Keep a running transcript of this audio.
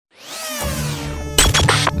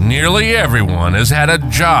Nearly everyone has had a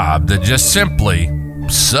job that just simply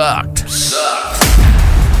sucked.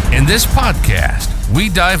 In this podcast, we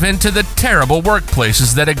dive into the terrible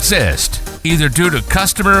workplaces that exist, either due to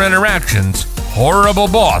customer interactions, horrible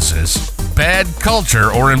bosses, bad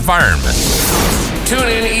culture, or environment. Tune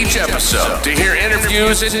in each episode to hear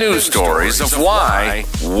interviews and news stories of why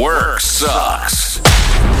work sucks.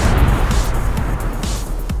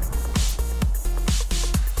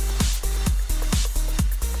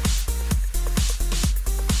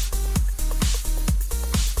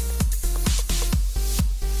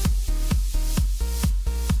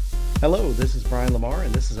 Hello, this is Brian Lamar,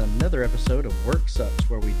 and this is another episode of Work Sucks,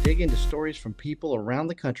 where we dig into stories from people around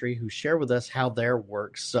the country who share with us how their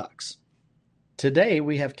work sucks. Today,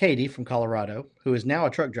 we have Katie from Colorado, who is now a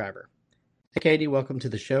truck driver. Hey, Katie, welcome to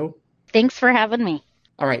the show. Thanks for having me.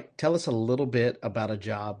 All right, tell us a little bit about a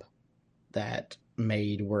job that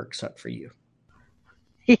made work suck for you.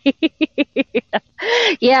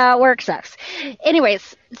 Yeah, work sucks.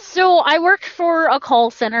 Anyways, so I worked for a call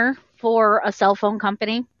center for a cell phone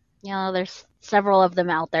company. You know, there's several of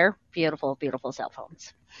them out there. Beautiful, beautiful cell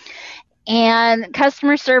phones. And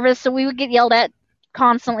customer service, so we would get yelled at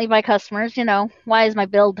constantly by customers, you know, why is my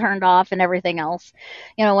bill turned off and everything else.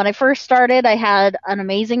 You know, when I first started, I had an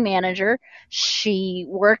amazing manager. She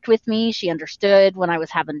worked with me. She understood when I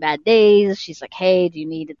was having bad days. She's like, hey, do you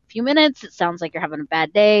need a few minutes? It sounds like you're having a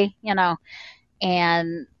bad day, you know.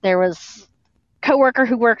 And there was a coworker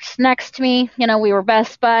who worked next to me. You know, we were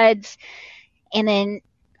best buds. And then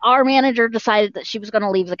our manager decided that she was going to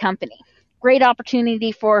leave the company. Great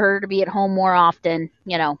opportunity for her to be at home more often,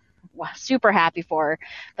 you know, super happy for her.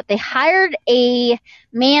 But they hired a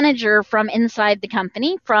manager from inside the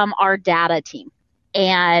company from our data team.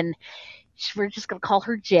 And we're just going to call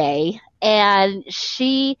her Jay. And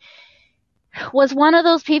she was one of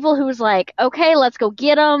those people who was like, okay, let's go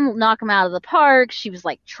get them, knock them out of the park. She was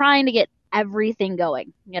like trying to get everything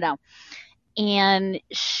going, you know. And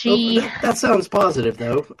she... Well, that sounds positive,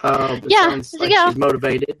 though. Sounds like she's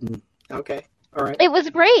motivated. And, okay, all right. It was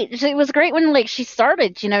great. It was great when, like, she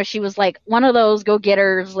started. You know, she was, like, one of those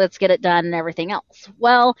go-getters, let's get it done and everything else.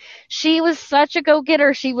 Well, she was such a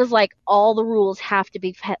go-getter. She was like, all the rules have to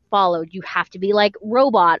be followed. You have to be, like,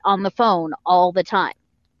 robot on the phone all the time.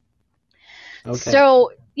 Okay.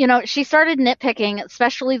 So, you know, she started nitpicking,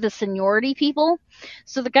 especially the seniority people.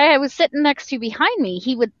 So the guy I was sitting next to behind me,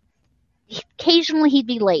 occasionally he'd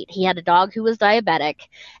be late. He had a dog who was diabetic,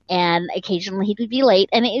 and occasionally he'd be late.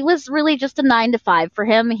 And it was really just a 9 to 5 for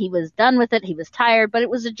him. He was done with it. He was tired, but it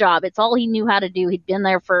was a job. It's all he knew how to do. He'd been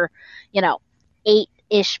there for, you know,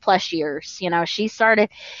 8-ish plus years. You know, she started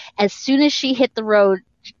as soon as she hit the road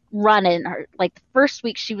running. Like the first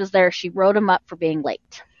week she was there, she wrote him up for being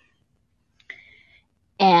late.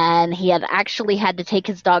 And he had actually had to take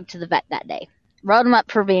his dog to the vet that day. Wrote him up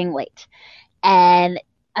for being late. And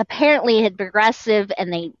apparently it had progressive,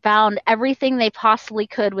 and they found everything they possibly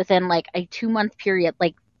could within like a 2-month period,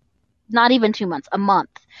 like not even 2 months, a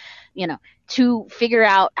month, you know, to figure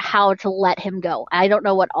out how to let him go. I don't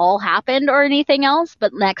know what all happened or anything else,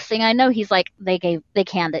 but next thing I know, he's like, they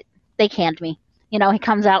canned me. You know, he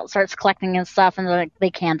comes out, starts collecting his stuff, and they're like,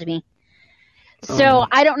 they canned me. So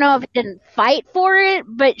I don't know if it didn't fight for it,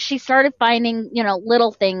 but she started finding, you know,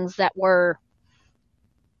 little things that were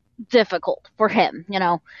difficult for him, you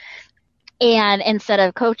know. And instead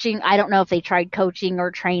of coaching, I don't know if they tried coaching or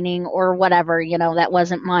training or whatever, you know, that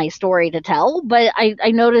wasn't my story to tell. But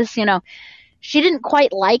I noticed, you know, she didn't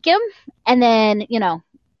quite like him. And then, you know,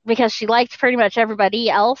 because she liked pretty much everybody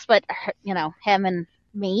else, but, you know, him and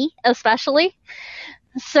me especially.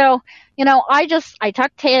 So, you know, I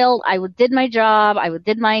tuck-tailed. I did my job. I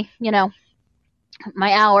did my, you know,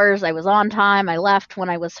 my hours. I was on time. I left when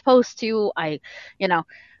I was supposed to. You know,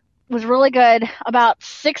 was really good. About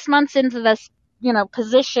 6 months into this, you know,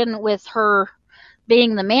 position with her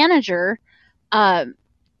being the manager,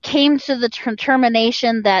 came to the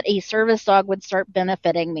determination that a service dog would start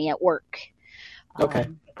benefiting me at work. Okay.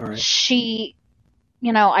 All right. She,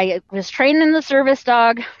 you know, I was training the service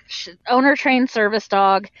dog, owner trained service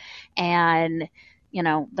dog, and, you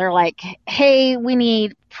know, they're like, hey, we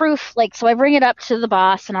need proof. Like, so I bring it up to the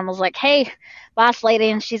boss, and I was like, hey, boss lady,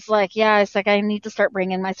 and she's like, yeah, it's like, I need to start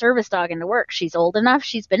bringing my service dog into work. She's old enough.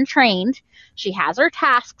 She's been trained. She has her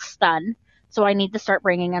tasks done. So I need to start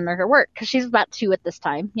bringing her to work, because she's about 2 at this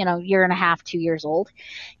time, you know, 1.5, 2 years old.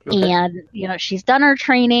 Okay. And, you know, she's done her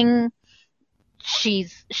training.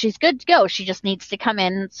 She's good to go. She just needs to come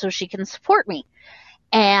in so she can support me.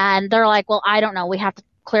 And they're like, well, I don't know. We have to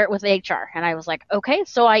clear it with HR. And I was like, okay.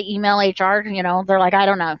 So I email HR, they're like, I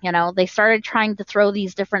don't know, they started trying to throw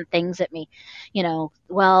these different things at me,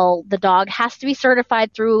 well, the dog has to be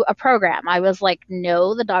certified through a program. I was like,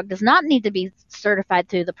 no, the dog does not need to be certified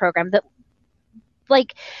through the program.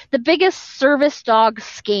 Like the biggest service dog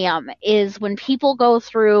scam is when people go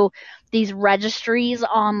through these registries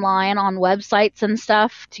online on websites and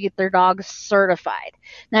stuff to get their dogs certified.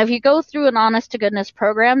 Now, if you go through an honest to goodness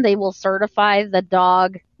program, they will certify the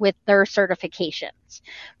dog with their certifications.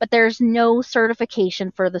 But there's no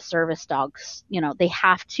certification for the service dogs. They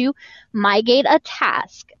have to migrate a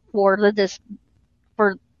task for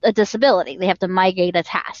a disability. They have to migrate a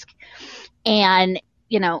task. And,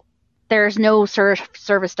 there's no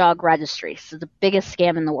service dog registry. So the biggest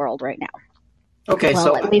scam in the world right now. Okay,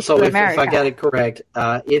 well, so if I got it correct,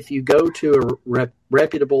 if you go to a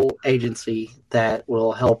reputable agency that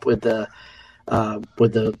will help with the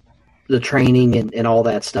training and all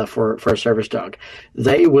that stuff for a service dog,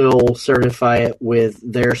 they will certify it with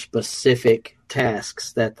their specific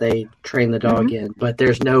tasks that they train the dog in. But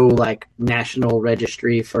there's no like national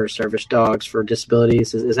registry for service dogs for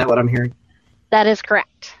disabilities. Is that what I'm hearing? That is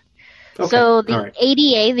correct. Okay. So the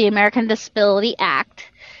ADA, the American Disability Act,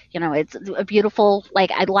 it's a beautiful,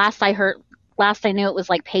 last I knew it was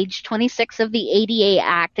like page 26 of the ADA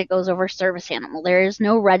Act. It goes over service animal. There is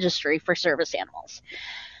no registry for service animals.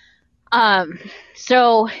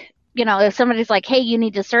 So, if somebody's like, hey, you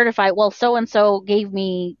need to certify, well, so-and-so gave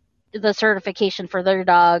me the certification for their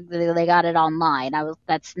dog. They got it online.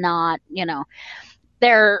 That's not,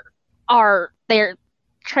 they're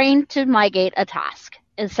trained to migrate a task.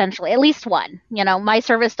 Essentially, at least one. My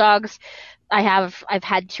service dogs, I've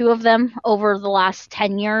had 2 of them over the last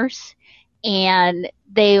 10 years, and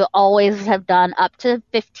they always have done up to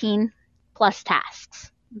 15 plus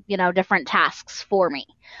tasks, different tasks for me.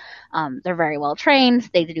 They're very well trained.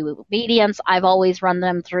 They do obedience. I've always run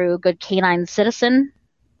them through Good Canine Citizen,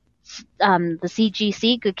 the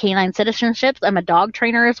CGC, Good Canine Citizenship. I'm a dog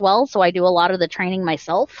trainer as well, so I do a lot of the training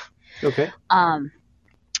myself. Okay.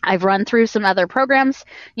 I've run through some other programs.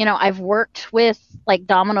 I've worked with like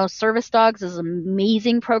Domino's Service Dogs is an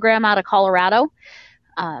amazing program out of Colorado.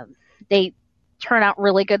 They turn out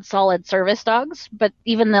really good, solid service dogs, but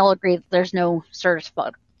even they'll agree that there's no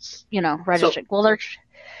certified, registry. Go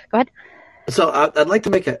ahead. So I'd like to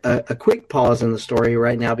make a quick pause in the story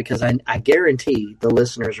right now because I guarantee the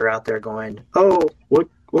listeners are out there going, oh,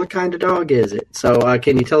 what kind of dog is it? So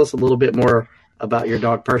can you tell us a little bit more about your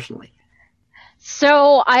dog personally?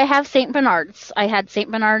 So I have St. Bernards. I had St.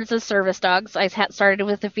 Bernards as service dogs. I started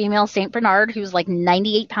with a female St. Bernard who's like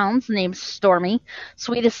 98 pounds, named Stormy.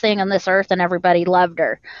 Sweetest thing on this earth, and everybody loved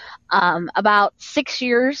her. About 6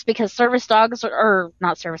 years, because service dogs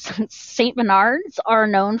St. Bernards are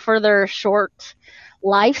known for their short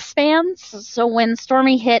lifespans. So when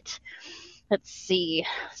Stormy hit,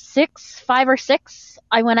 5 or 6,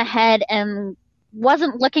 I went ahead and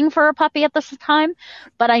wasn't looking for a puppy at this time,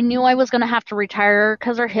 but I knew I was going to have to retire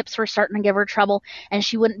because her hips were starting to give her trouble and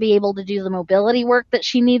she wouldn't be able to do the mobility work that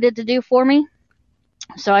she needed to do for me.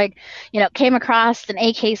 So I, came across an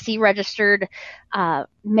AKC registered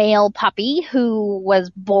male puppy who was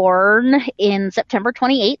born in September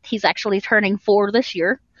 28th. He's actually turning 4 this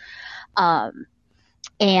year.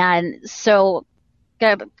 And so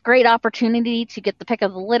got a great opportunity to get the pick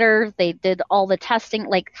of the litter. They did all the testing,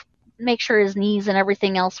 make sure his knees and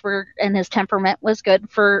everything else and his temperament was good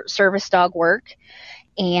for service dog work,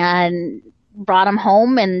 and brought him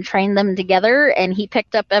home and trained them together. And he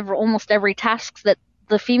picked up almost every task that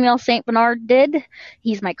the female St. Bernard did.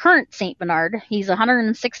 He's my current St. Bernard. He's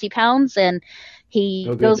 160 pounds and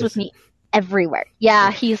he goes with me everywhere. Yeah,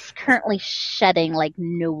 he's currently shedding like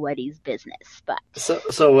nobody's business. But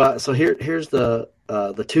so here's the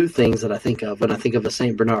 2 things that I think of when I think of a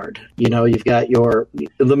Saint Bernard. You've got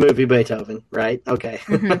the movie Beethoven, right? Okay,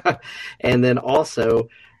 and then also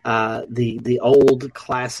the old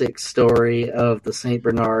classic story of the Saint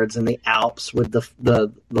Bernards in the Alps with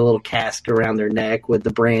the little cask around their neck with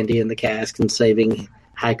the brandy in the cask and saving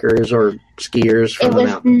hikers or skiers from the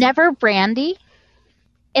mountain. It was never brandy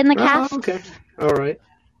in the cask. Oh, okay, all right.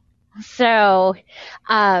 So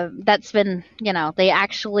that's been, they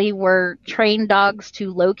actually were trained dogs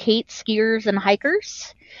to locate skiers and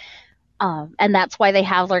hikers. And that's why they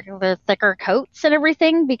have the thicker coats and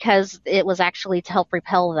everything, because it was actually to help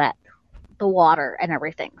repel the water and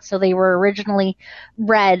everything. So they were originally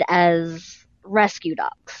bred as rescue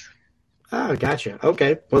dogs. Oh, gotcha.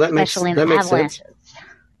 Okay. Well, that makes sense.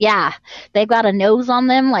 Yeah. They've got a nose on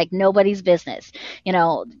them like nobody's business.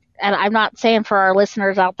 and I'm not saying for our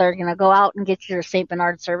listeners out there, go out and get your St.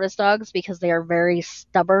 Bernard service dogs, because they are very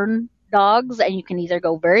stubborn dogs, and you can either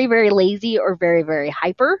go very, very lazy or very, very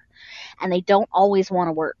hyper, and they don't always want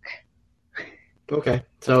to work. Okay.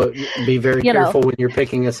 So be very careful when you're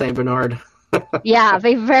picking a St. Bernard. Yeah,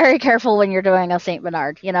 be very careful when you're doing a St.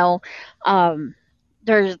 Bernard.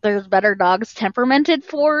 There's better dogs temperamented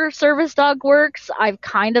for service dog works. I've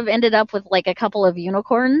kind of ended up with like a couple of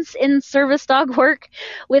unicorns in service dog work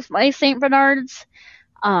with my St. Bernards,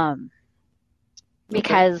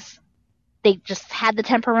 because they just had the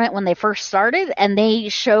temperament when they first started, and they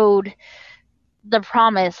showed the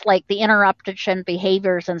promise, like the interruption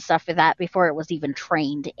behaviors and stuff like that, before it was even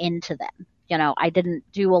trained into them. I didn't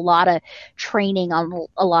do a lot of training on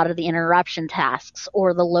a lot of the interruption tasks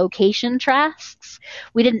or the location tasks.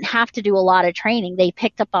 We didn't have to do a lot of training. They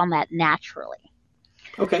picked up on that naturally.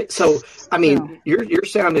 Okay, so I mean, you're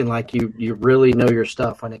sounding like you really know your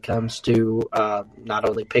stuff when it comes to not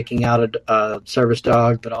only picking out a service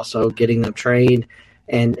dog, but also getting them trained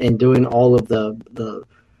and doing all of the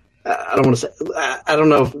I don't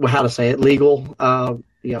know how to say it, legal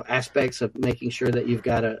aspects of making sure that you've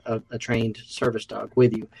got a trained service dog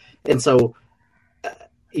with you. And so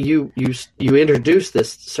you introduced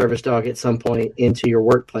this service dog at some point into your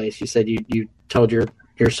workplace. You said you told your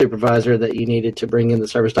supervisor that you needed to bring in the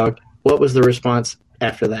service dog. What was the response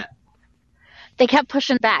after that? They kept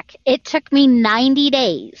pushing back. It took me 90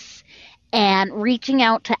 days and reaching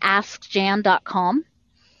out to askjan.com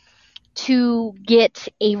to get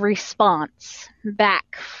a response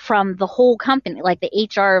back from the whole company, like the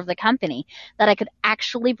HR of the company, that I could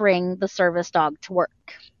actually bring the service dog to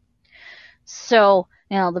work. So,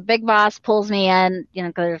 the big boss pulls me in,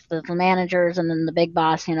 because there's the managers and then the big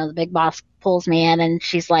boss, the big boss pulls me in, and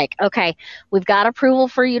she's like, okay, we've got approval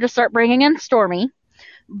for you to start bringing in Stormy,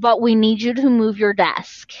 but we need you to move your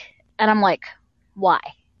desk. And I'm like, why?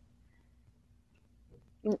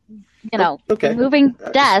 Moving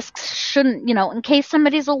desks shouldn't, in case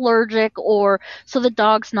somebody's allergic, or so the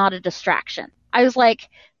dog's not a distraction. I was like,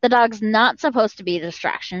 the dog's not supposed to be a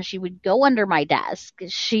distraction. She would go under my desk.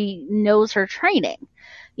 She knows her training.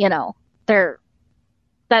 The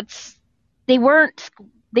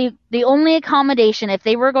only accommodation, if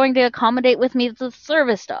they were going to accommodate with me, the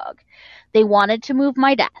service dog, they wanted to move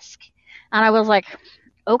my desk. And I was like,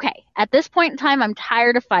 okay, at this point in time, I'm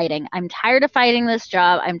tired of fighting. I'm tired of fighting this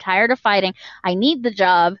job. I'm tired of fighting. I need the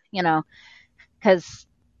job, because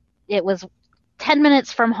it was 10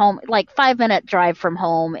 minutes from home, like 5-minute drive from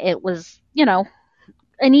home. It was,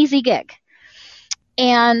 an easy gig.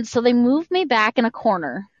 And so they moved me back in a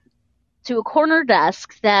corner to a corner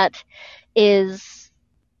desk that is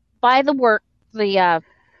by I don't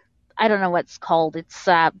know what it's called. It's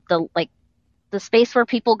the space where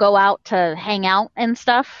people go out to hang out and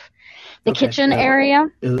stuff. The kitchen area.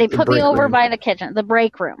 They put me over by the kitchen, the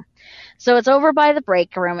break room. So it's over by the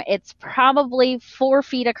break room. It's probably 4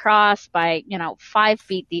 feet across by, 5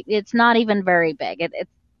 feet deep. It's not even very big.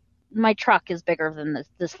 My truck is bigger than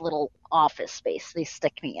this little office space they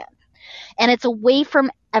stick me in. And it's away from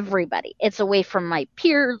everybody. It's away from my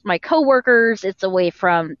peers, my coworkers. It's away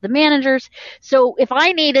from the managers. So if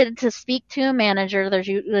I needed to speak to a manager,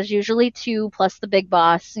 there's usually 2 plus the big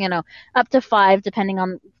boss, up to 5, depending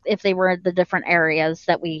on if they were in the different areas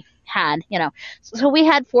that we had, So we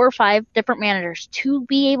had 4 or 5 different managers. To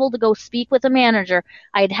be able to go speak with a manager,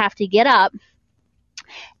 I'd have to get up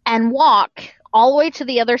and walk all the way to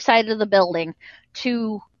the other side of the building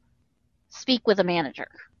to speak with a manager,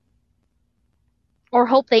 or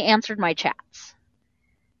hope they answered my chats.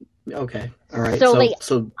 Okay. All right.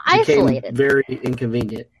 So isolated. Very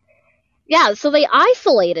inconvenient. Yeah. So they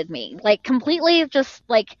isolated me, like completely, just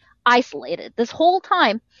like isolated this whole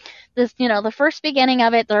time. The first beginning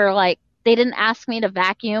of it, they're like, they didn't ask me to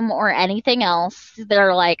vacuum or anything else.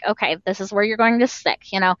 They're like, okay, this is where you're going to stick,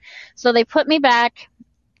 So they put me back.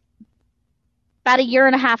 About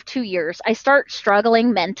 1.5 to 2 years, I start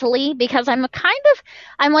struggling mentally, because I'm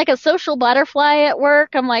like a social butterfly at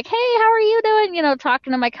work. I'm like, hey, how are you doing?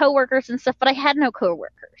 Talking to my coworkers and stuff, but I had no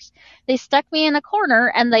coworkers. They stuck me in a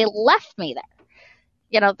corner and they left me there.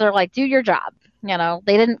 They're like, do your job.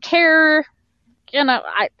 They didn't care.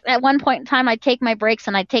 At one point in time, I'd take my breaks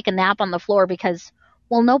and I'd take a nap on the floor because,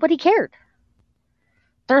 well, nobody cared.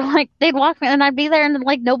 They're like, they'd walk me and I'd be there and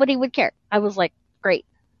like nobody would care. I was like, great.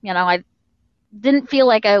 I didn't feel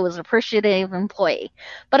like I was an appreciative employee.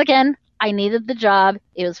 But again, I needed the job.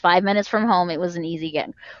 It was 5 minutes from home. It was an easy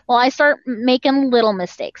gig. Well, I start making little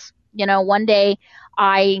mistakes. One day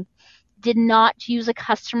I did not use a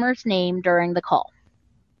customer's name during the call.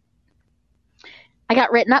 I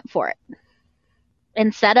got written up for it.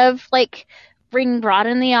 instead of like being brought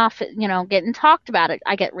in the office, getting talked about it,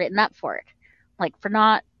 I get written up for it, like for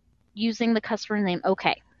not using the customer name.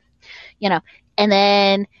 Okay, and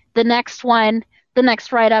then the next one, the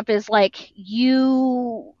next write up is like,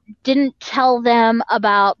 you didn't tell them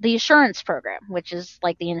about the assurance program, which is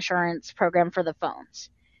like the insurance program for the phones.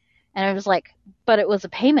 And I was like, but it was a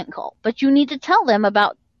payment call. But you need to tell them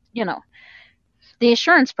about, the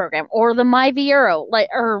assurance program or the My Vero, like,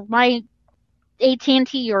 or my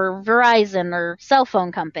AT&T or Verizon or cell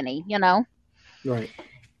phone company, Right.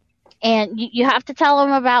 And you have to tell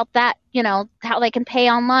them about that, how they can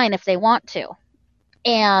pay online if they want to.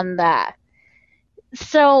 And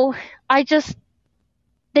so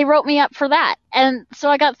they wrote me up for that. And so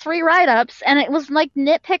I got 3 write-ups, and it was like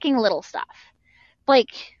nitpicking little stuff. Like,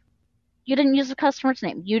 you didn't use the customer's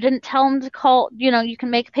name. You didn't tell them to call, you can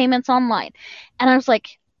make payments online. And I was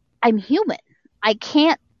like, I'm human. I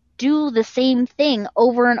can't do the same thing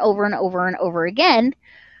over and over and over and over again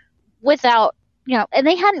without, and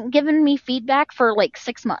they hadn't given me feedback for like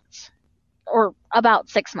 6 months or about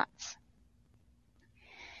 6 months.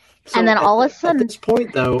 So and then all of a sudden, at this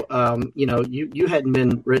point, though, you hadn't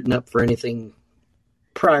been written up for anything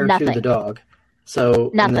prior nothing. to the dog.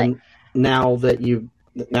 So Nothing. And then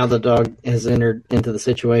now the dog has entered into the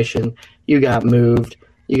situation, you got moved.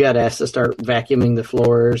 You got asked to start vacuuming the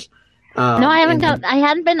floors. No, I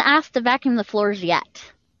hadn't been asked to vacuum the floors yet.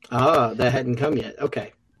 That hadn't come yet.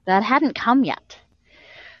 Okay. That hadn't come yet.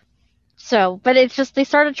 So, but it's just they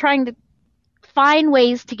started trying to find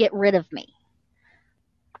ways to get rid of me.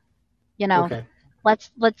 Okay.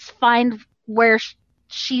 Let's find where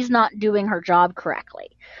she's not doing her job correctly.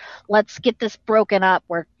 Let's get this broken up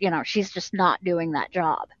where, she's just not doing that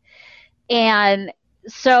job. And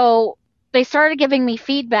so they started giving me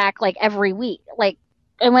feedback like every week. Like,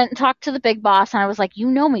 I went and talked to the big boss, and I was like, you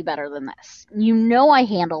know me better than this. You know I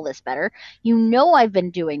handle this better. You know I've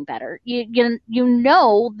been doing better. You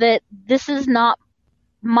know that this is not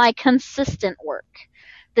my consistent work.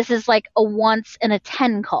 This is like a once in a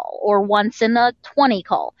 10 call or once in a 20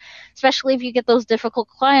 call, especially if you get those difficult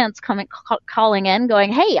clients calling in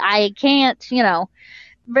going, hey, I can't, you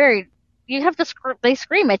have to, they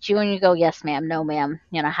scream at you and you go, yes, ma'am, no, ma'am,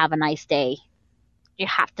 have a nice day. You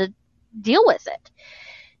have to deal with it.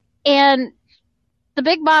 And the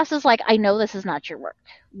big boss is like, I know this is not your work.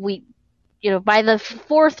 By the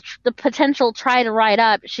 4th, the potential try to write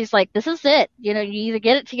up, she's like, this is it. You either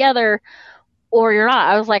get it together or you're not.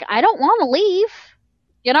 I was like, I don't want to leave.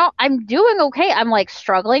 I'm doing okay. I'm like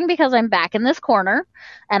struggling because I'm back in this corner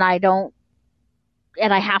and I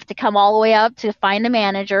have to come all the way up to find a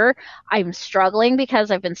manager. I'm struggling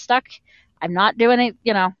because I've been stuck. I'm not doing it,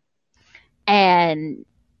 and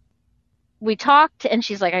we talked and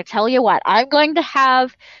she's like, I tell you what, I'm going to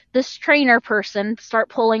have this trainer person start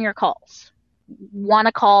pulling your calls.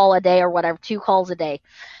 1 call a day or whatever, 2 calls a day.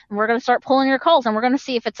 And we're going to start pulling your calls and we're going to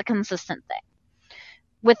see if it's a consistent thing.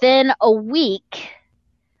 Within a week,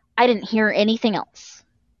 I didn't hear anything else.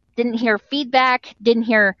 Didn't hear feedback, didn't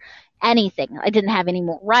hear anything. I didn't have any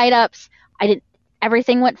more write-ups.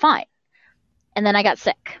 Everything went fine. And then I got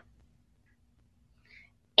sick.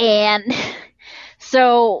 And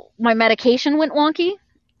so my medication went wonky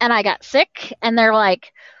and I got sick and they're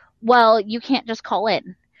like, well, you can't just call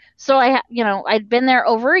in. So I'd been there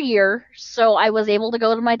over a year. So I was able to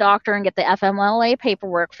go to my doctor and get the FMLA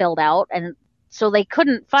paperwork filled out. And so they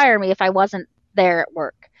couldn't fire me if I wasn't there at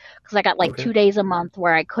work because I got like 2 days a month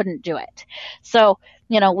where I couldn't do it. So,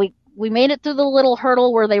 we made it through the little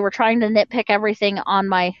hurdle where they were trying to nitpick everything on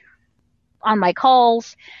my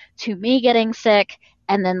calls to me getting sick.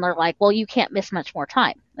 And then they're like, well, you can't miss much more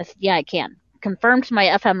time. I said, yeah, I can. Confirmed to my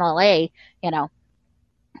FMLA,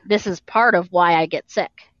 this is part of why I get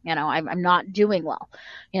sick. I'm not doing well.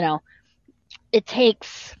 It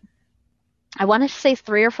takes, I want to say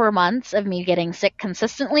 3 or 4 months of me getting sick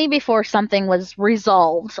consistently before something was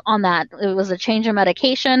resolved on that. It was a change of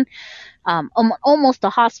medication, almost a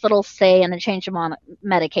hospital stay and a change of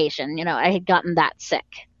medication. I had gotten that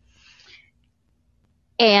sick.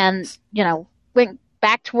 And, went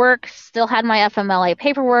back to work, still had my FMLA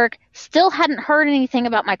paperwork, still hadn't heard anything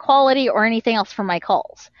about my quality or anything else from my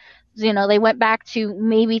calls. They went back to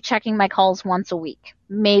maybe checking my calls once a week,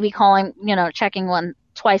 maybe calling, checking one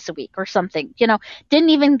twice a week or something. Didn't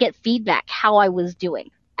even get feedback how I was doing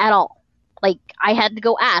at all. Like, I had to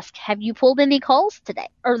go ask, have you pulled any calls today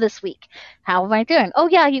or this week? How am I doing? Oh,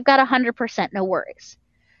 yeah, you've got 100%, no worries.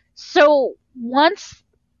 So once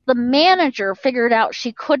the manager figured out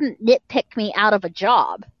she couldn't nitpick me out of a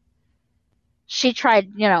job, she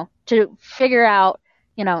tried, to figure out,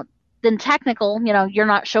 then technical, you're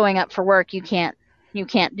not showing up for work. You can't You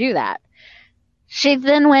can't do that. She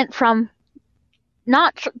then went from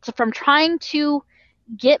from trying to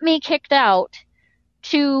get me kicked out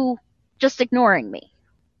to just ignoring me.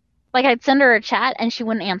 Like, I'd send her a chat and she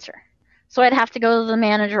wouldn't answer. So I'd have to go to the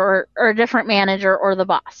manager or a different manager or the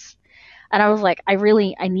boss. And I was like, I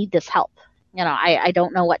need this help. I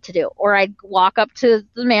don't know what to do. Or I'd walk up to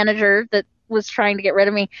the manager that was trying to get rid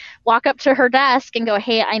of me, walk up to her desk and go,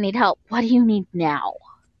 hey, I need help. What do you need now?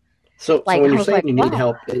 So when you're saying you need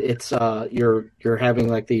help, it's you're having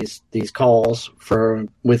like these calls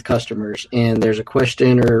with customers, and there's a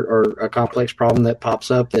question or a complex problem that pops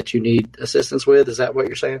up that you need assistance with. Is that what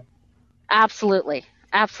you're saying? Absolutely.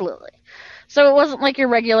 So it wasn't like your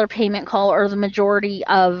regular payment call or the majority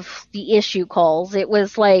of the issue calls. It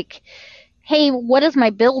was like, hey, what is my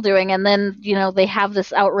bill doing? And then, they have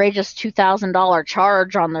this outrageous $2,000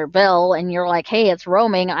 charge on their bill, and you're like, hey, it's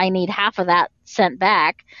roaming. I need half of that sent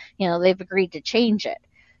back. They've agreed to change it.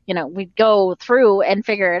 We'd go through and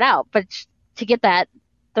figure it out. But to get that,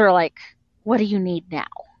 they're like, what do you need now?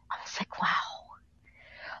 I was like, wow.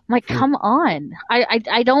 I'm like, come on. I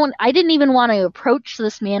didn't even want to approach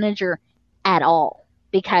this manager at all.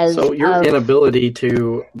 Because so your inability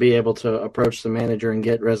to be able to approach the manager and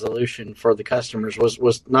get resolution for the customers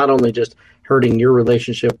was not only just hurting your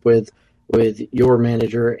relationship with your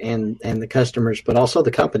manager and the customers, but also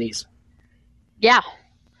the companies. Yeah,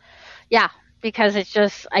 because it's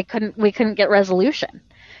just we couldn't get resolution.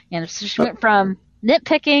 So she went from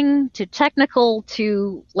nitpicking to technical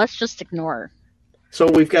to let's just ignore. So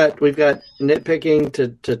we've got nitpicking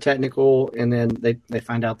to technical, and then they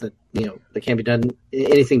find out that they can't be done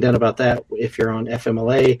anything done about that if you're on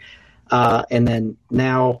FMLA, and then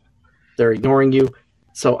now they're ignoring you.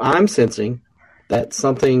 So I'm sensing that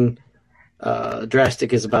something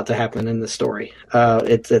drastic is about to happen in the story.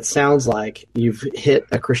 It sounds like you've hit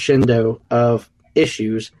a crescendo of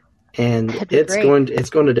issues, and it's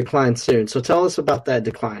going to decline soon. So tell us about that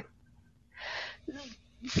decline.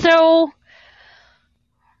 So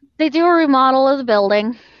they do a remodel of the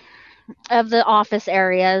building, of the office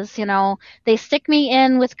areas. They stick me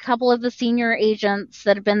in with a couple of the senior agents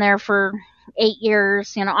that have been there for 8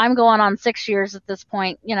 years. I'm going on 6 years at this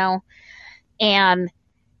point, and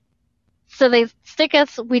so they stick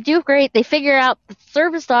us. We do great. They figure out the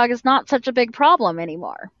service dog is not such a big problem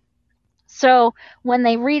anymore. So when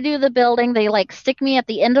they redo the building, they stick me at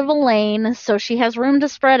the end of a lane so she has room to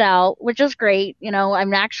spread out, which is great.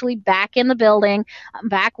 I'm actually back in the building. I'm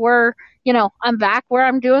back where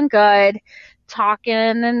I'm doing good, talking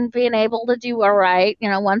and being able to do all right,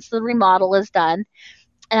 once the remodel is done.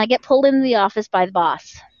 And I get pulled into the office by the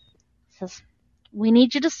boss. He says, we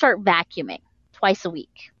need you to start vacuuming twice a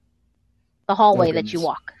week. The hallway that you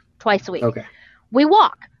walk twice a week. Okay. We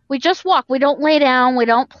walk. We just walk. We don't lay down. We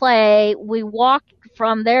don't play. We walk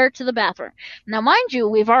from there to the bathroom. Now, mind you,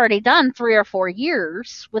 we've already done 3 or 4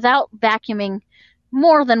 years without vacuuming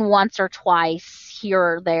more than once or twice here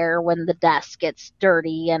or there when the desk gets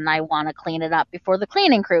dirty and I want to clean it up before the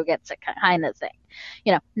cleaning crew gets it, kind of thing.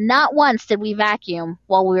 Not once did we vacuum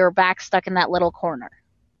while we were back stuck in that little corner.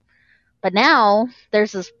 But now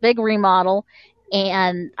there's this big remodel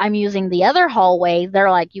and I'm using the other hallway.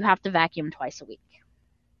 They're like, you have to vacuum twice a week.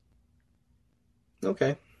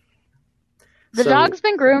 Okay. The dog's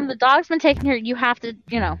been groomed. The dog's been taken care of. You have to,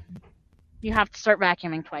 you have to start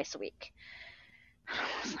vacuuming twice a week.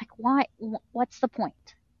 I was like, why? What's the point?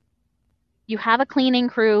 You have a cleaning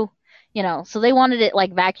crew, so they wanted it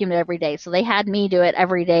vacuumed every day. So they had me do it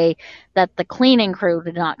every day that the cleaning crew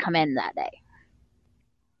did not come in that day.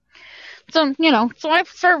 So, so I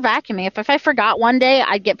start vacuuming. If I forgot one day,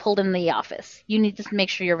 I'd get pulled in the office. You need to make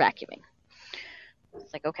sure you're vacuuming.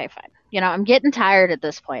 It's like, okay, fine. I'm getting tired at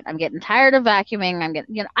this point. I'm getting tired of vacuuming.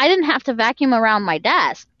 I didn't have to vacuum around my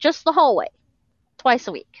desk, just the hallway, twice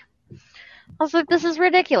a week. I was like, this is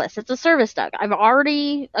ridiculous. It's a service dog. I've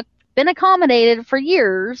already been accommodated for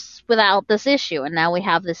years without this issue, and now we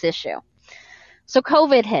have this issue. So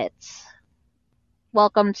COVID hits.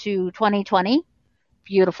 Welcome to 2020.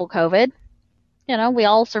 Beautiful COVID. We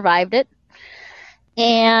all survived it.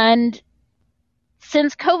 And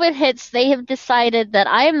since COVID hits, they have decided that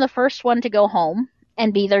I am the first one to go home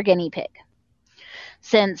and be their guinea pig.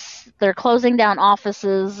 Since they're closing down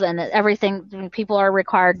offices and everything, people are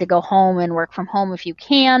required to go home and work from home if you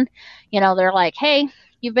can. They're like, hey,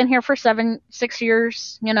 you've been here for 6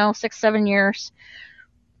 years, 6-7 years.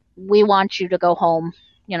 We want you to go home.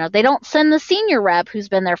 They don't send the senior rep who's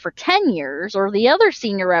been there for 10 years or the other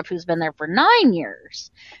senior rep who's been there for 9 years.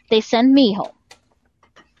 They send me home.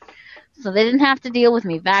 So they didn't have to deal with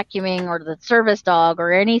me vacuuming or the service dog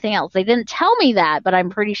or anything else. They didn't tell me that, but I'm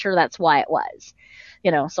pretty sure that's why it was.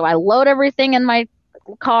 So I load everything in my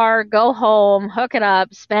car, go home, hook it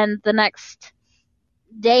up, spend the next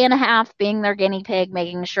day and a half being their guinea pig,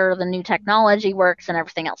 making sure the new technology works and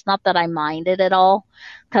everything else. Not that I minded at all,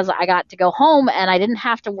 because I got to go home and I didn't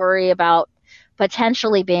have to worry about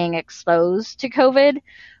potentially being exposed to COVID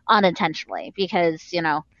unintentionally, because,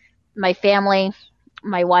 my family,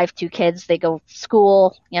 my wife, 2 kids, they go to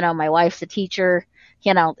school, my wife's a teacher,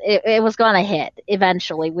 it was going to hit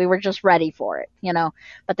eventually. We were just ready for it,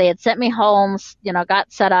 but they had sent me home,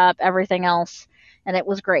 got set up, everything else. And it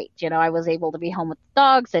was great. I was able to be home with the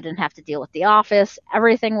dogs. I didn't have to deal with the office.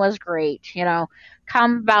 Everything was great.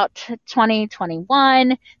 Come about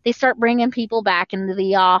 2021, they start bringing people back into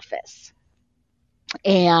the office.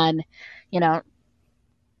 And,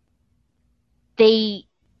 they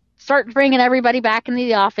start bringing everybody back into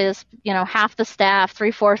the office, half the staff,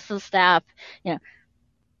 3/4 of the staff,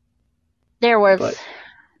 there was.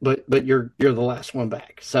 But you're the last one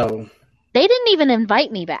back. So they didn't even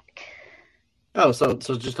invite me back. Oh, so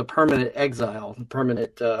just a permanent exile,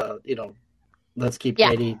 permanent, let's keep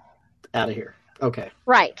Katie out of here. Okay.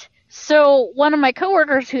 Right. So one of my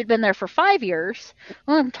coworkers who'd been there for 5 years,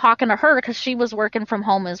 I'm talking to her because she was working from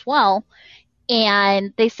home as well.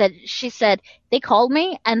 And she said, they called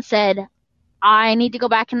me and said, I need to go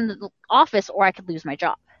back into the office or I could lose my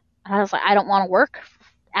job. And I was like, I don't want to work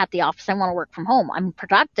at the office. I want to work from home. I'm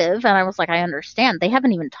productive. And I was like, I understand. They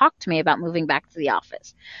haven't even talked to me about moving back to the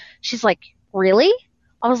office. She's like, really?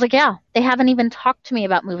 I was like, yeah, they haven't even talked to me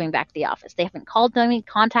about moving back to the office. They haven't called me,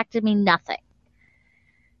 contacted me, nothing.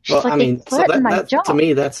 She's well, like, I mean, so that job. To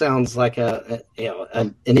me, that sounds like an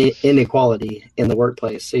inequality in the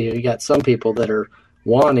workplace. So you got some people that are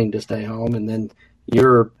wanting to stay home, and then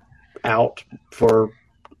you're out for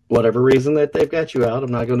whatever reason that they've got you out.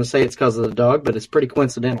 I'm not going to say it's because of the dog, but it's pretty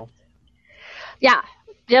coincidental. Yeah.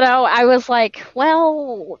 I was like,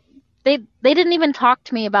 well, they didn't even talk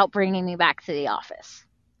to me about bringing me back to the office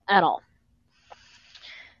at all.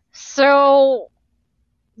 So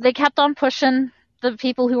they kept on pushing the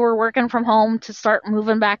people who were working from home to start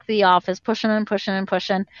moving back to the office, pushing and pushing and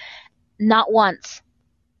pushing. Not once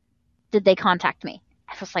did they contact me.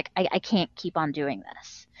 I was like, I can't keep on doing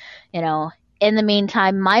this. In the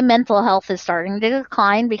meantime, my mental health is starting to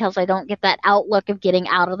decline because I don't get that outlook of getting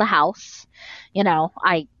out of the house.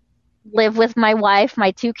 I live with my wife,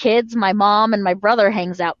 my 2 kids, my mom, and my brother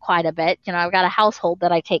hangs out quite a bit. I've got a household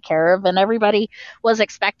that I take care of, and everybody was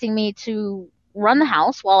expecting me to run the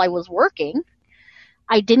house while I was working.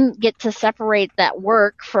 I didn't get to separate that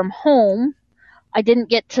work from home. I didn't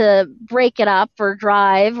get to break it up or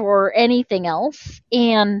drive or anything else.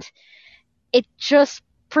 And it just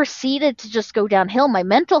proceeded to just go downhill. My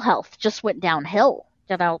mental health just went downhill.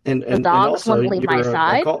 The dogs wouldn't leave my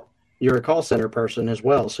side. You're a call center person as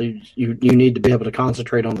well. So you need to be able to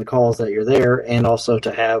concentrate on the calls that you're there, and also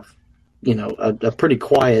to have, a pretty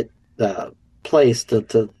quiet place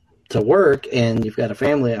to work. And you've got a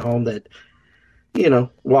family at home that,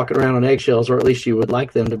 walking around on eggshells, or at least you would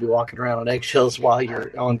like them to be walking around on eggshells while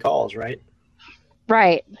you're on calls, right?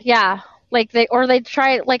 Right. Yeah. They'd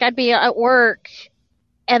try, I'd be at work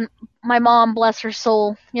and my mom, bless her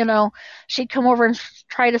soul, she'd come over and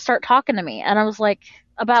try to start talking to me. And I was like,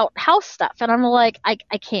 about house stuff. And I'm like, I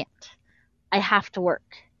can't. I have to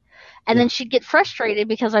work. And then she'd get frustrated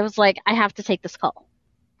because I was like, I have to take this call.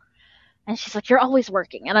 And she's like, you're always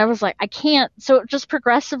working. And I was like, I can't. So just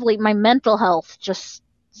progressively, my mental health just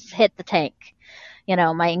hit the tank.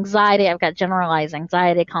 My anxiety, I've got generalized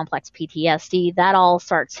anxiety, complex PTSD, that all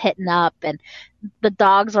starts hitting up. And the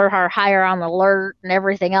dogs are higher on alert and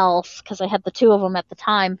everything else because I had the 2 of them at the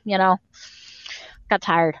time, Got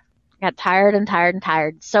tired. Got tired and tired and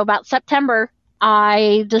tired. So about September,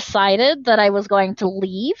 I decided that I was going to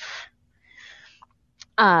leave.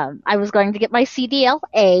 I was going to get my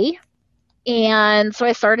CDLA. And so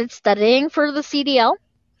I started studying for the CDL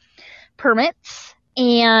permits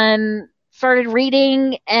and started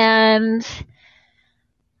reading and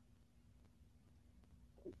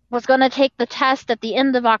was going to take the test at the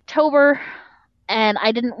end of October. And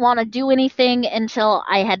I didn't want to do anything until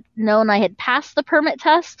I had known I had passed the permit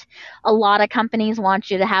test. A lot of companies want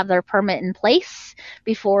you to have their permit in place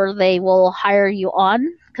before they will hire you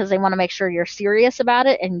on because they want to make sure you're serious about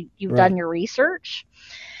it and you've done your research.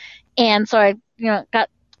 And so I,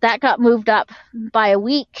 got moved up by a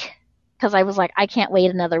week because I was like, I can't wait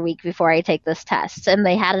another week before I take this test. And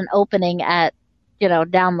they had an opening at,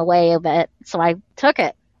 down the way a bit. So I took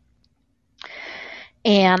it.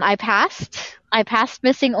 And I passed. I passed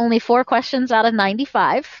missing only 4 questions out of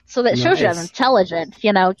 95. So that shows you I'm Nice. intelligent,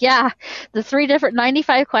 Yeah, the 3 different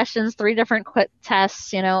 95 questions, 3 different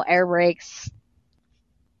tests, air brakes,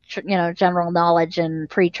 general knowledge and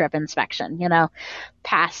pre-trip inspection,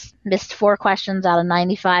 passed, missed 4 questions out of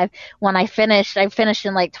 95. When I finished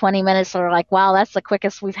in like 20 minutes. So we're like, wow, that's the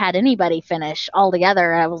quickest we've had anybody finish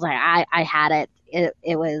altogether. And I was like, I had it.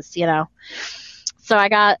 It was, so I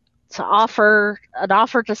got an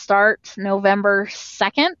offer to start November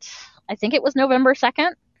 2nd. I think it was November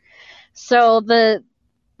 2nd. So the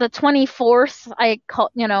 24th, I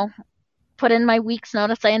called, put in my week's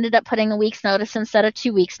notice. I ended up putting a week's notice instead of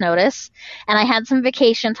 2 weeks' notice. And I had some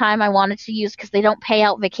vacation time I wanted to use because they don't pay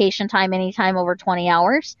out vacation time anytime over 20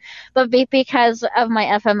 hours. But because of my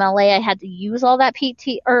FMLA, I had to use all that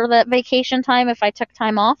PT or that vacation time if I took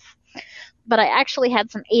time off. But I actually had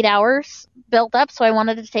some 8 hours built up, so I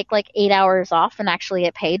wanted to take like 8 hours off and actually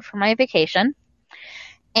get paid for my vacation.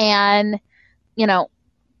 And,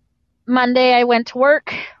 Monday I went to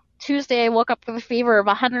work. Tuesday I woke up with a fever of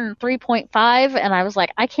 103.5, and I was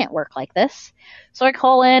like, I can't work like this. So I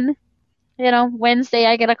call in. Wednesday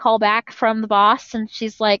I get a call back from the boss, and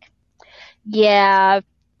she's like, yeah,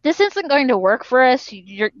 this isn't going to work for us.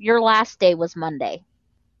 Your last day was Monday.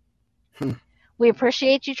 We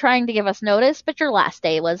appreciate you trying to give us notice, but your last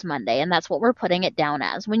day was Monday, and that's what we're putting it down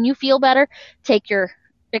as. When you feel better, take your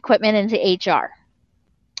equipment into HR.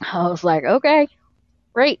 I was like, okay,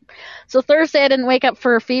 great. So Thursday I didn't wake up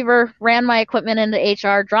for a fever, ran my equipment into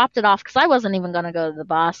HR, dropped it off because I wasn't even going to go to the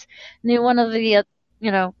boss. Knew one of the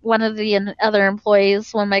other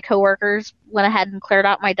employees, one of my coworkers, went ahead and cleared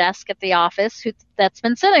out my desk at the office that's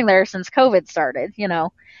been sitting there since COVID started,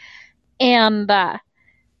 And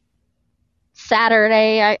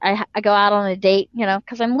Saturday, I go out on a date,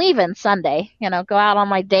 because I'm leaving Sunday, go out on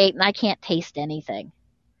my date and I can't taste anything.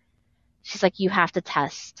 She's like, you have to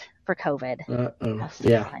test for COVID.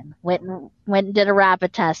 Yeah. Went and did a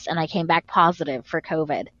rapid test and I came back positive for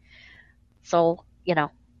COVID. So,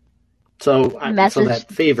 So that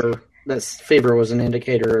fever was an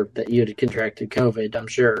indicator that you had contracted COVID, I'm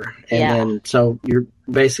sure. And then, so your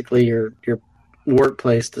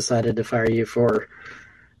workplace decided to fire you for,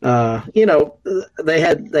 they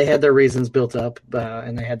had their reasons built up,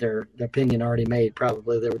 and they had their opinion already made.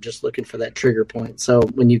 Probably they were just looking for that trigger point. So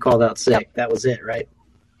when you called out sick, that was it, right?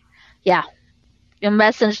 Yeah. I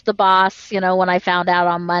messaged the boss, when I found out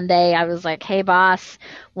on Monday. I was like, hey, boss,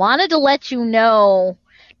 wanted to let you know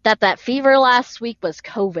that fever last week was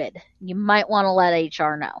COVID. You might want to let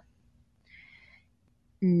HR know.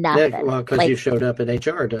 Nothing. Yeah, well, because you showed up at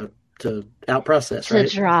HR to out process, right?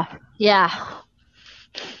 To drop. Yeah.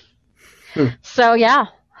 So, yeah,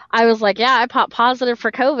 I was like, I popped positive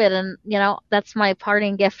for COVID. And, that's my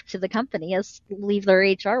parting gift to the company is leave their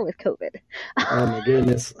HR with COVID. Oh, my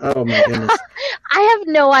goodness. I have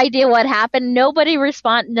no idea what happened. Nobody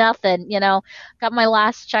responded, nothing, got my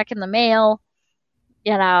last check in the mail.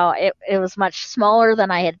 It was much smaller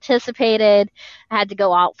than I had anticipated. I had to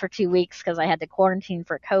go out for 2 weeks because I had to quarantine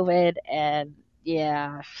for COVID. And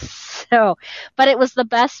so, but it was the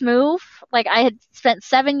best move. Like I had spent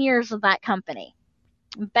 7 years with that company.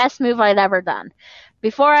 Best move I'd ever done.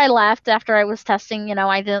 Before I left, after I was testing,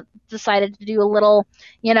 I decided to do a little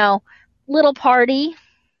party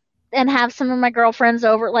and have some of my girlfriends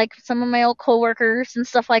over, like some of my old coworkers and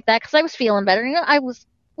stuff like that, because I was feeling better.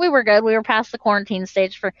 We were good. We were past the quarantine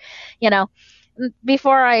stage for,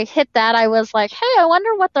 before I hit that, I was like, hey, I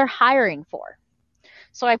wonder what they're hiring for.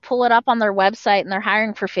 So I pull it up on their website and they're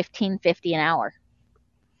hiring for $15.50 an hour.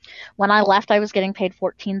 When I left, I was getting paid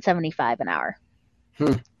 $14.75 an hour.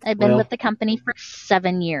 I've been with the company for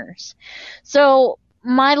 7 years. So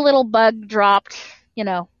my little bug dropped in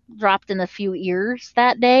a few ears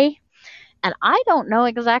that day. And I don't know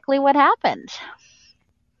exactly what happened.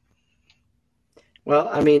 Well,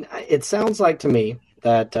 I mean, it sounds like to me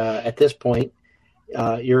that at this point,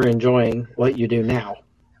 you're enjoying what you do now.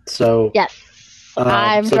 So yes,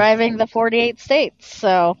 I'm driving the 48 states.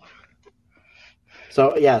 So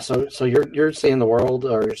you're seeing the world,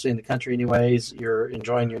 or you're seeing the country anyways. You're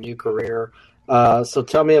enjoying your new career. So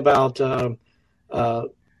tell me about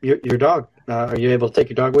your dog. Are you able to take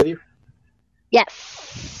your dog with you? Yes.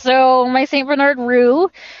 So my St. Bernard Roo,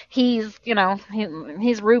 he's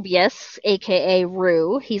Rubius, aka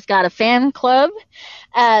Roo. He's got a fan club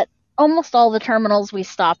at almost all the terminals we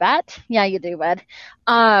stop at. Yeah, you do, bud.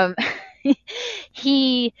 I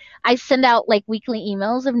send out like weekly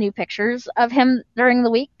emails of new pictures of him during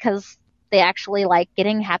the week because they actually like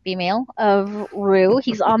getting happy mail of Roo.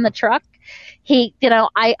 He's on the truck.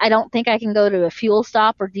 I don't think I can go to a fuel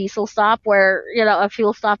stop or diesel stop where, a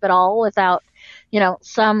fuel stop at all without,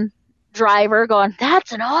 some driver going,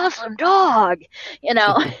 "That's an awesome dog." You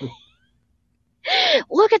know,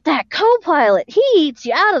 look at that co-pilot. He eats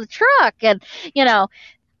you out of the truck. And,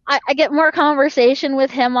 I get more conversation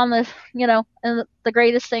with him on the, and the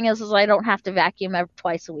greatest thing is I don't have to vacuum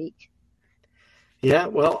twice a week. Yeah,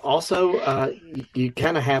 well, also, you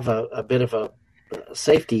kind of have a bit of a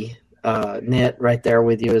safety net right there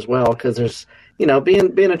with you as well, because there's,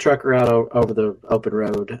 being a trucker out over the open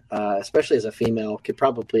road, especially as a female, could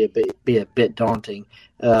probably be a bit daunting.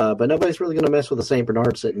 But nobody's really going to mess with a Saint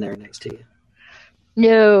Bernard sitting there next to you.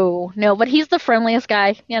 No, but he's the friendliest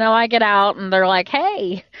guy. I get out and they're like,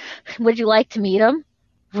 "Hey, would you like to meet him?"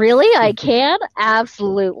 Really? I can?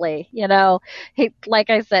 Absolutely. Like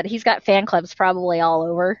I said, he's got fan clubs probably all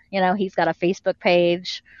over. He's got a Facebook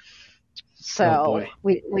page. So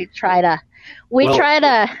we try to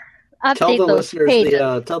update those pages.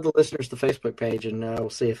 Tell the listeners the Facebook page, and we'll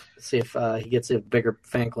see if he gets a bigger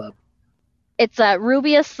fan club. It's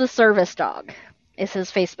Rubius the Service Dog is his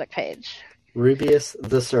Facebook page. Rubius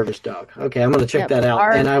the Service Dog. Okay, I'm going to check that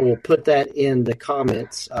out, and I will put that in the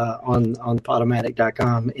comments on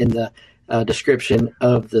Podomatic.com in the description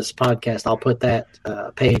of this podcast. I'll put that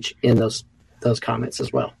page in those comments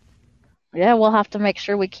as well. Yeah, we'll have to make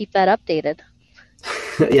sure we keep that updated.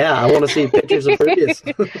 Yeah, I want to see pictures of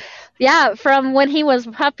Rubius. Yeah, from when he was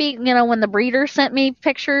a puppy, when the breeder sent me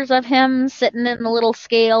pictures of him sitting in the little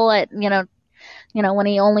scale at, when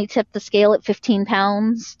he only tipped the scale at 15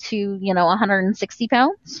 pounds to, 160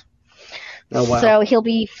 pounds. Oh, wow. So he'll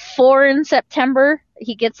be 4 in September.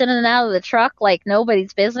 He gets in and out of the truck like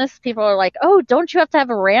nobody's business. People are like, "Oh, don't you have to have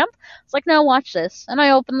a ramp?" It's like, "No, watch this." And I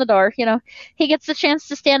open the door. He gets the chance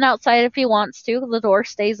to stand outside if he wants to. The door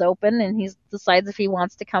stays open, and he decides if he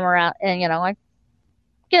wants to come around. And, I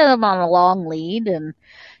get him on a long lead, and,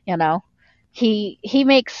 he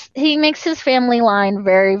makes his family line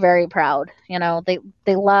very, very proud.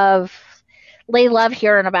 They love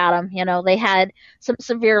hearing about him. They had some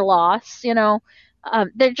severe loss.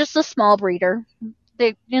 They're just a small breeder.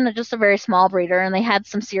 They, just a very small breeder, and they had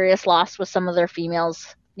some serious loss with some of their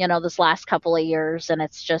females, this last couple of years, and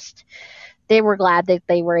it's just they were glad that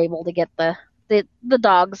they were able to get the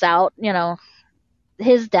dogs out.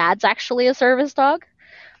 His dad's actually a service dog.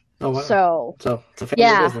 Oh, wow. So it's a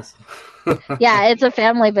family business. Yeah, it's a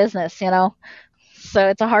family business, So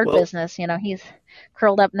it's a hard business, He's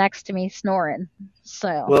curled up next to me snoring.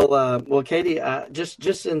 So well, Katie,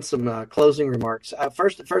 just in some closing remarks.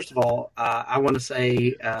 First of all, I want to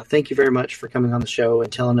say thank you very much for coming on the show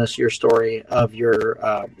and telling us your story of your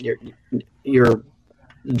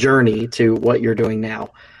journey to what you're doing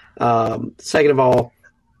now. Second of all,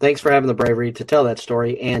 thanks for having the bravery to tell that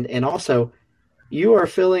story, and also you are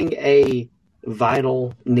filling a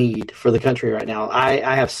vital need for the country right now.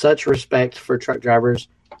 I have such respect for truck drivers.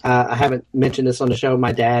 I haven't mentioned this on the show.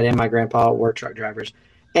 My dad and my grandpa were truck drivers,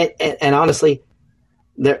 and honestly,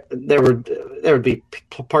 there would be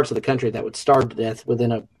parts of the country that would starve to death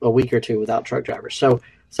within a week or two without truck drivers. So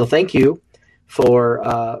thank you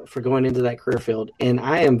for going into that career field, and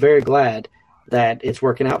I am very glad that it's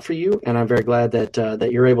working out for you, and I'm very glad that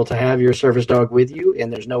you're able to have your service dog with you,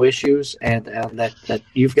 and there's no issues, and that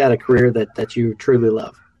you've got a career that you truly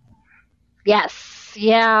love. Yes.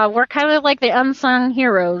 Yeah, we're kind of like the unsung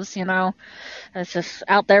heroes, It's just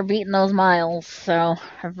out there beating those miles. So,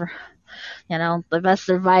 the best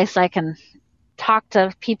advice I can talk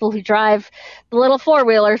to people who drive the little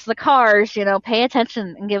four-wheelers, the cars, pay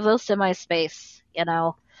attention and give those semis space,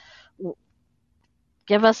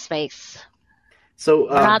 Give us space. So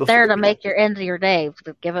we're not there to make your end of your day.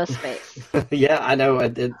 Give us space. Yeah, I know.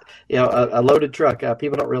 A loaded truck.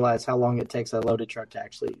 People don't realize how long it takes a loaded truck to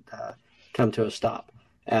actually come to a stop.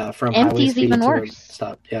 From highway speed even to worse.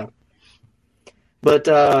 Stop. Yeah. But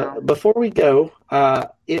before we go,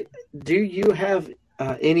 do you have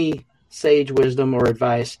any sage wisdom or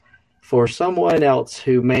advice for someone else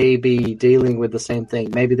who may be dealing with the same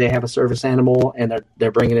thing? Maybe they have a service animal and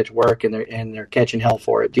they're bringing it to work and they're catching hell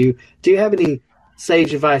for it. Do you have any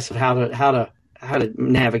sage advice of how to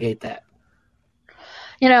navigate that?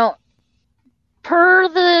 Per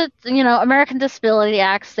the American Disability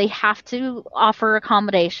Acts, they have to offer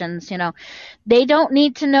accommodations. They don't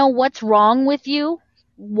need to know what's wrong with you,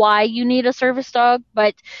 why you need a service dog,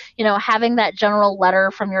 but having that general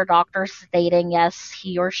letter from your doctor stating yes,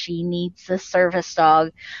 he or she needs this service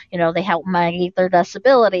dog, they help mitigate their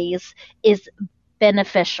disabilities, is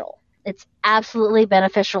beneficial. It's absolutely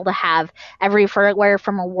beneficial to have everywhere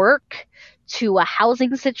from a work to a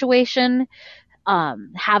housing situation.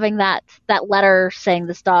 having that letter saying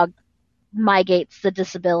this dog mitigates the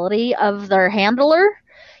disability of their handler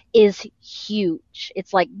is huge.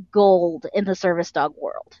 It's like gold in the service dog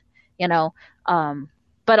world,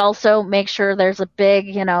 but also make sure there's a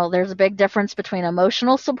big difference between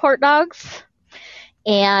emotional support dogs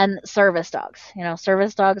and service dogs.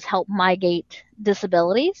 Service dogs help mitigate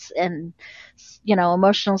disabilities, and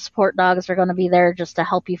emotional support dogs are going to be there just to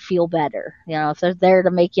help you feel better. If they're there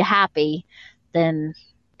to make you happy, then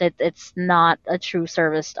it's not a true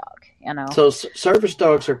service dog. So service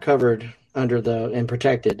dogs are covered and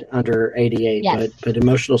protected under ADA, yes. but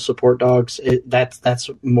emotional support dogs, that's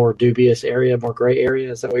more dubious area, more gray area.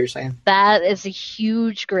 Is that what you're saying? That is a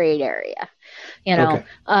huge gray area. Okay.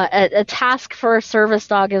 A task for a service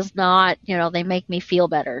dog is not, they make me feel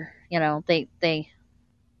better.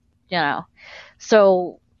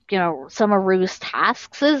 So, some of Rue's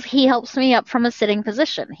tasks is he helps me up from a sitting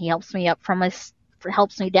position. He helps me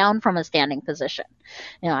helps me down from a standing position.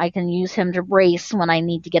 I can use him to brace when I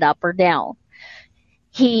need to get up or down.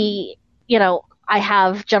 I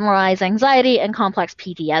have generalized anxiety and complex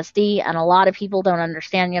PTSD, and a lot of people don't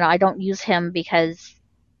understand, I don't use him because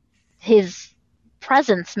his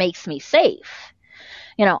presence makes me safe.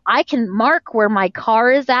 I can mark where my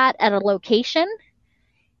car is at a location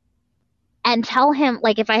and tell him,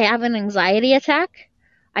 like, if I have an anxiety attack,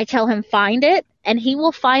 I tell him find it, and he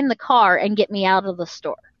will find the car and get me out of the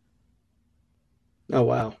store. Oh,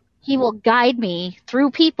 wow. He will guide me through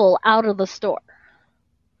people out of the store.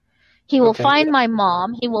 He will find my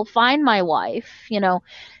mom. He will find my wife.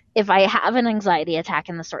 If I have an anxiety attack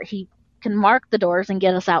in the store, he can mark the doors and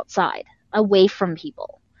get us outside, away from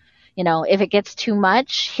people. If it gets too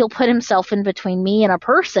much, he'll put himself in between me and a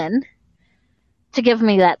person to give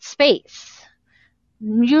me that space.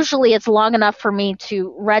 Usually it's long enough for me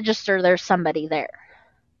to register there's somebody there.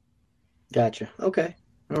 Gotcha. Okay.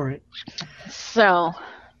 All right. So.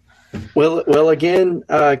 Well, again,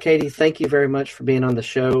 Katie, thank you very much for being on the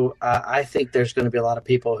show. I think there's going to be a lot of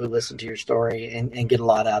people who listen to your story and get a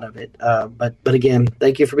lot out of it. But again,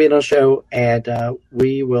 thank you for being on the show, and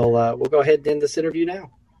we'll go ahead and end this interview now.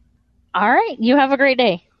 All right. You have a great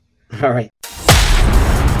day. All right.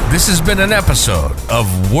 This has been an episode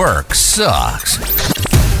of Work Sucks.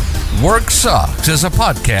 Work Sucks is a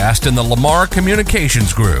podcast in the Lamar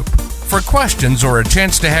Communications Group. For questions or a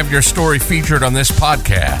chance to have your story featured on this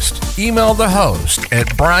podcast, email the host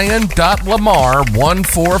at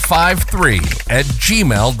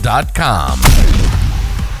brian.lamar1453@gmail.com.